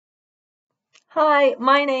Hi,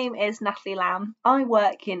 my name is Natalie Lamb. I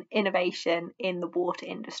work in innovation in the water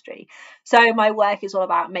industry. So my work is all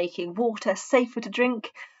about making water safer to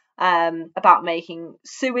drink, about making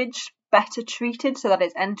sewage better treated so that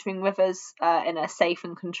it's entering rivers in a safe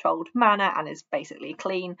and controlled manner and is basically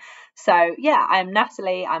clean. So yeah, I'm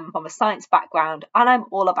Natalie, I'm from a science background and I'm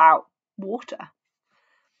all about water.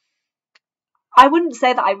 I wouldn't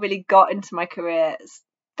say that I really got into my career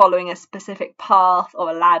following a specific path or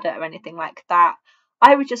a ladder or anything like that.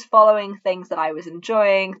 I was just following things that I was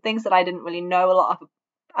enjoying, things that I didn't really know a lot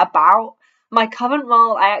about. My current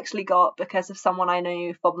role I actually got because of someone I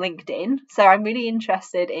knew from LinkedIn. So I'm really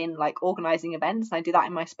interested in like organising events, and I do that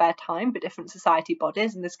in my spare time for different society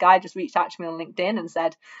bodies. And this guy just reached out to me on LinkedIn and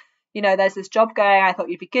said, there's this job going. I thought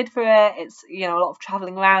you'd be good for it. It's, a lot of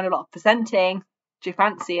traveling around, a lot of presenting. Do you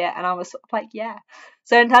fancy it? And I was sort of like, yeah.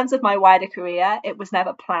 So in terms of my wider career, it was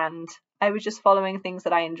never planned. I was just following things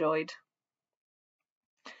that I enjoyed.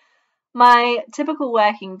 My typical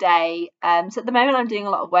working day, so at the moment I'm doing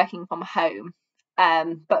a lot of working from home.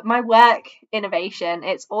 But my work innovation,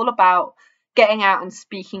 it's all about getting out and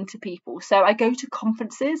speaking to people. So I go to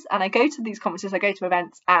conferences and I go to these conferences, I go to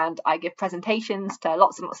events and I give presentations to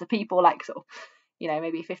lots and lots of people, like sort of,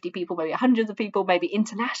 maybe 50 people, maybe hundreds of people, maybe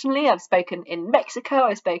internationally. I've spoken in Mexico,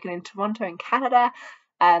 I've spoken in Toronto and Canada.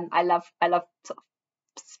 I love sort of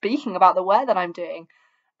speaking about the work that I'm doing.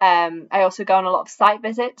 I also go on a lot of site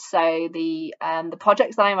visits, so the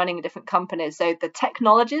projects that I'm running in different companies. So the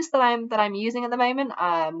technologies that I'm using at the moment,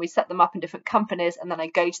 we set them up in different companies, and then I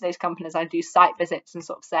go to those companies. I do site visits and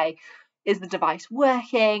sort of say, is the device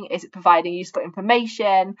working? Is it providing useful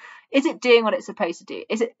information? Is it doing what it's supposed to do?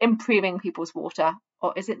 Is it improving people's water,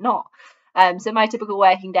 or is it not? So my typical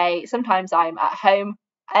working day, sometimes I'm at home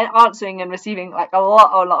and answering and receiving like a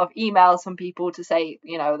lot of emails from people to say,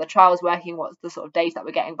 the trial's working, what's the sort of days that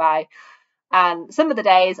we're getting by. And some of the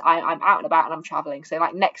days I'm out and about and I'm traveling. So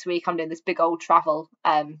like next week I'm doing this big old travel.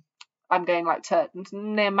 I'm going like to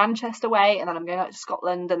near Manchester way, and then I'm going out to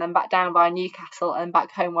Scotland and then back down by Newcastle and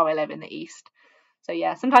back home where I live in the east. So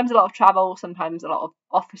yeah, sometimes a lot of travel, sometimes a lot of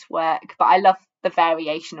office work, but I love the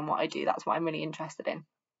variation in what I do. That's what I'm really interested in.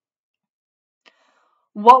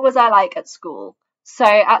 What was I like at school? So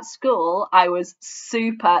at school, I was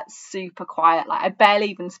super, super quiet. Like I barely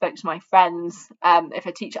even spoke to my friends. If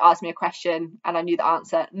a teacher asked me a question and I knew the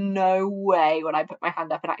answer, no way would I put my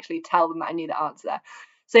hand up and actually tell them that I knew the answer.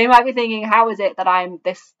 So you might be thinking, how is it that I'm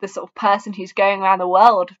this sort of person who's going around the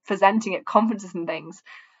world presenting at conferences and things?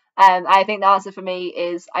 I think the answer for me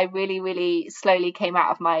is I really, really slowly came out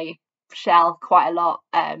of my shell quite a lot.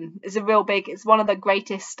 It's one of the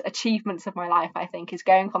greatest achievements of my life, I think, is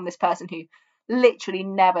going from this person who literally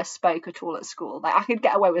never spoke at all at school. Like I could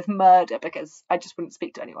get away with murder because I just wouldn't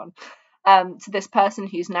speak to anyone. To this person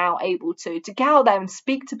who's now able to get out there and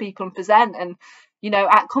speak to people and present, and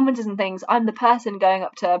at conferences and things, I'm the person going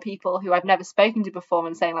up to people who I've never spoken to before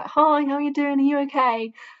and saying like, hi, how are you doing, are you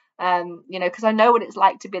okay? Because I know what it's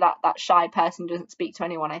like to be that shy person who doesn't speak to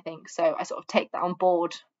anyone, I think. So I sort of take that on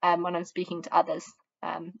board when I'm speaking to others.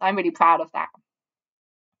 I'm really proud of that.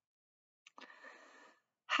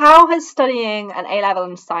 How has studying an A level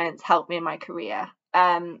in science helped me in my career?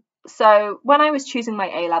 So when I was choosing my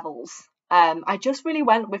A levels, I just really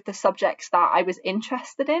went with the subjects that I was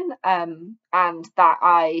interested in, and that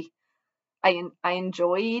I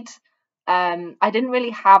enjoyed. I didn't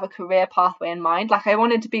really have a career pathway in mind. Like I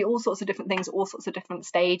wanted to be all sorts of different things, all sorts of different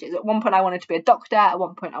stages. At one point, I wanted to be a doctor. At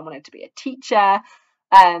one point, I wanted to be a teacher.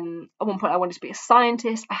 At one point, I wanted to be a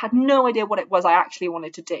scientist. I had no idea what it was I actually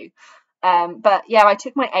wanted to do. But yeah, I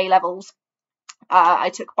took my A levels. I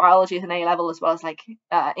took biology as an A level, as well as like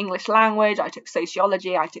English language. I took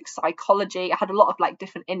sociology. I took psychology. I had a lot of like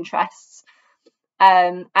different interests.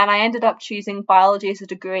 And I ended up choosing biology as a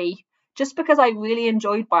degree just because I really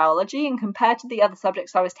enjoyed biology, and compared to the other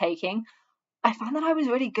subjects I was taking, I found that I was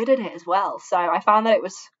really good at it as well. So I found that it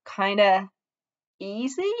was kind of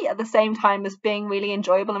easy at the same time as being really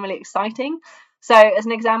enjoyable and really exciting. So as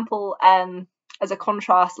an example, as a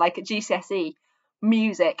contrast, like at GCSE,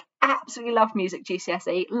 music, absolutely loved music.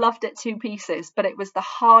 GCSE, loved it to pieces, but it was the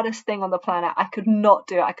hardest thing on the planet. I could not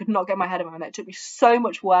do it. I could not get my head around it. It took me so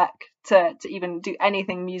much work to even do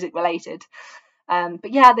anything music related.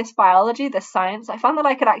 But yeah, this biology, this science, I found that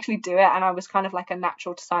I could actually do it, and I was kind of like a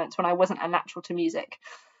natural to science when I wasn't a natural to music.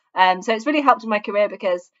 So it's really helped in my career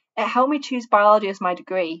because it helped me choose biology as my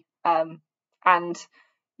degree. And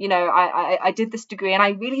I did this degree and I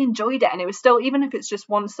really enjoyed it, and it was still, even if it's just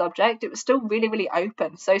one subject, it was still really, really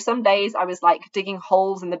open. So some days I was like digging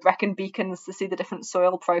holes in the Brecon beacons to see the different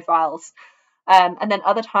soil profiles. And then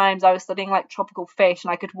other times I was studying like tropical fish,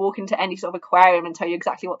 and I could walk into any sort of aquarium and tell you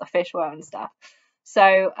exactly what the fish were and stuff.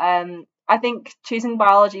 So I think choosing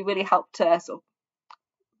biology really helped to sort of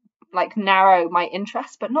like narrow my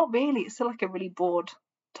interest, but not really. It's still like a really broad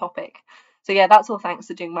topic. So yeah, that's all thanks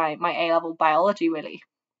to doing my A-level biology, really.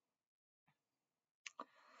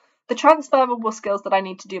 The transferable skills that I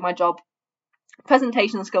need to do my job,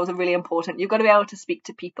 presentation skills are really important. You've got to be able to speak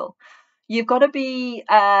to people. You've got to be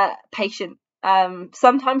patient.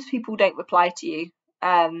 Sometimes people don't reply to you,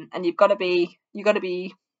 and you've got to be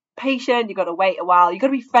patient. You've got to wait a while. You've got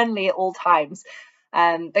to be friendly at all times.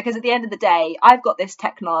 Because at the end of the day, I've got this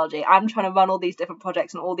technology. I'm trying to run all these different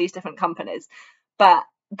projects and all these different companies, but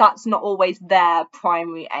that's not always their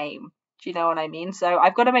primary aim. Do you know what I mean? So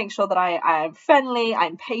I've got to make sure that I am friendly,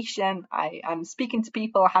 I'm patient, I'm speaking to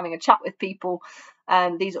people, having a chat with people.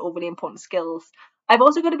 These are all really important skills. I've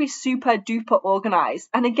also got to be super duper organized.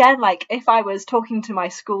 And again, like if I was talking to my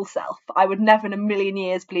school self, I would never in a million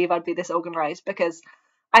years believe I'd be this organized, because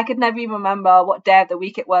I could never even remember what day of the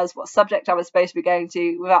week it was, what subject I was supposed to be going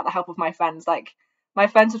to without the help of my friends. Like my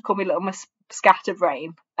friends would call me Little Miss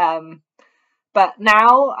Scatterbrain. But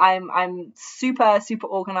now I'm super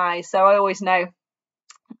organized, so I always know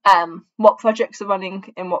what projects are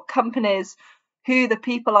running in what companies, who the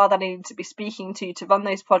people are that I need to be speaking to run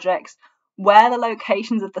those projects, where the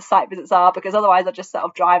locations of the site visits are, because otherwise I just set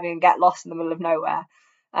off driving and get lost in the middle of nowhere.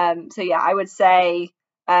 So yeah, I would say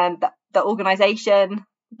that the organization,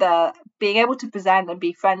 the being able to present and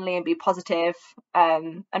be friendly and be positive,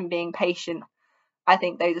 and being patient, I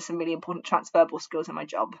think those are some really important transferable skills in my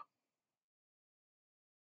job.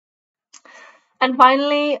 And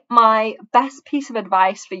finally, my best piece of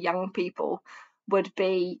advice for young people would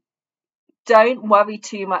be, don't worry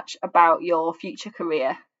too much about your future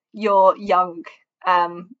career. You're young.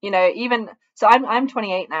 Even so I'm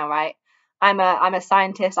 28 now, right? I'm a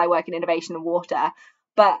scientist, I work in innovation and water,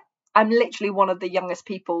 but I'm literally one of the youngest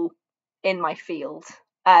people in my field.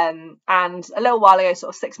 And a little while ago,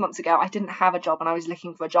 sort of 6 months ago, I didn't have a job and I was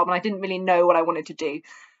looking for a job and I didn't really know what I wanted to do.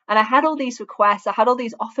 And I had all these requests, I had all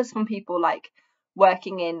these offers from people like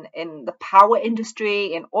working in the power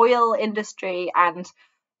industry, in oil industry, and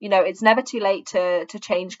it's never too late to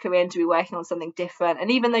change career and to be working on something different.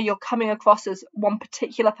 And even though you're coming across as one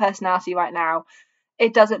particular personality right now,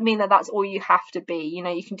 it doesn't mean that that's all you have to be.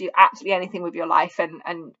 You can do absolutely anything with your life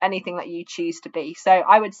and anything that you choose to be. So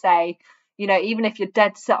I would say, even if you're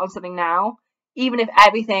dead set on something now, even if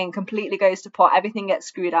everything completely goes to pot, everything gets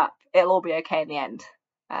screwed up, it'll all be okay in the end.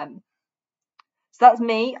 So that's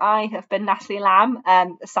me. I have been Natalie Lamb,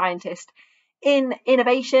 a scientist in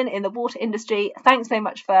innovation in the water industry. Thanks very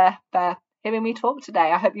much for hearing me talk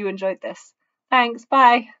today. I hope you enjoyed this. Thanks.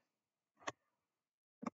 Bye.